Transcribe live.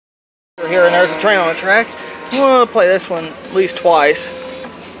Here and there's a train on the track. We'll play this one at least twice.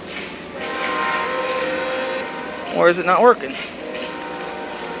 Or is it not working?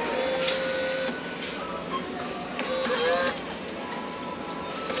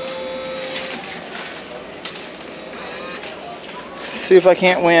 See if I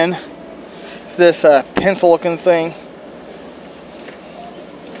can't win this pencil looking thing.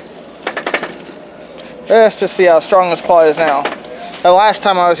 Let's just see how strong this claw is now. The last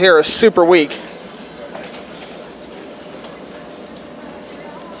time I was here was super weak.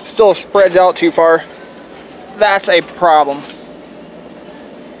 Still spreads out too far. That's a problem.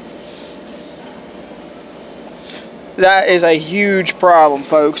 That is a huge problem,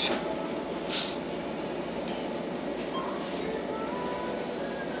 folks.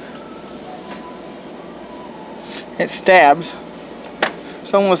 It stabs.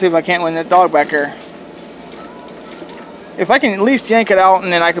 So I'm gonna see if I can't win that dog back here. If I can at least yank it out,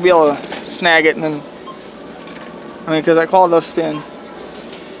 and then I could be able to snag it, and then, I mean, because that claw does spin.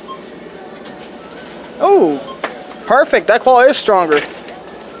 Oh, perfect. That claw is stronger.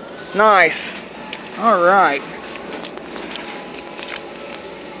 Nice. All right.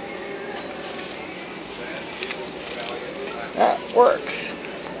 That works.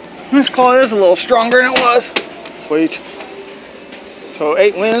 This claw is a little stronger than it was. Sweet. So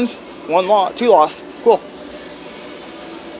 8 wins, 2 loss.